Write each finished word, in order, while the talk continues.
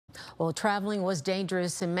Well, traveling was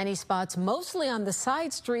dangerous in many spots, mostly on the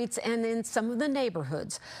side streets and in some of the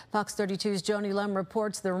neighborhoods. Fox 32's Joni Lum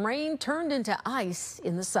reports the rain turned into ice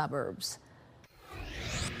in the suburbs.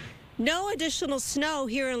 No additional snow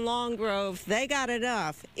here in Long Grove. They got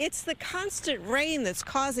enough. It's the constant rain that's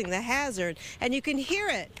causing the hazard, and you can hear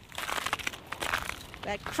it.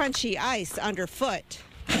 That crunchy ice underfoot.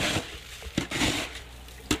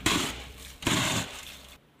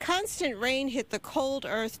 Constant rain hit the cold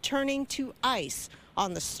earth, turning to ice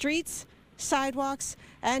on the streets, sidewalks,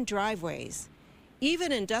 and driveways.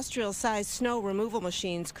 Even industrial-sized snow removal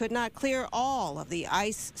machines could not clear all of the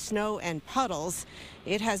ice, snow, and puddles.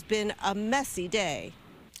 It has been a messy day.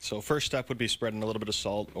 So first step would be spreading a little bit of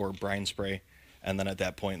salt or brine spray, and then at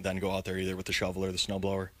that point, then go out there either with the shovel or the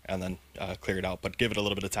snowblower and then clear it out. But give it a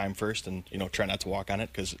little bit of time first, and try not to walk on it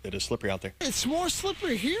because it is slippery out there. It's more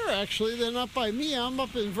slippery here actually than up by me. I'm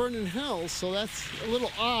up in Vernon Hills, so that's a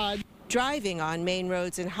little odd. Driving on main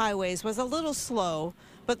roads and highways was a little slow,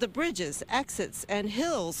 but the bridges, exits, and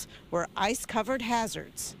hills were ice-covered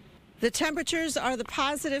hazards. The temperatures are the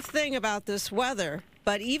positive thing about this weather,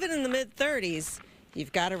 but even in the mid-30s,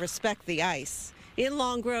 you've got to respect the ice. In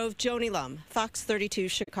Long Grove, Joni Lum, Fox 32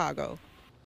 Chicago.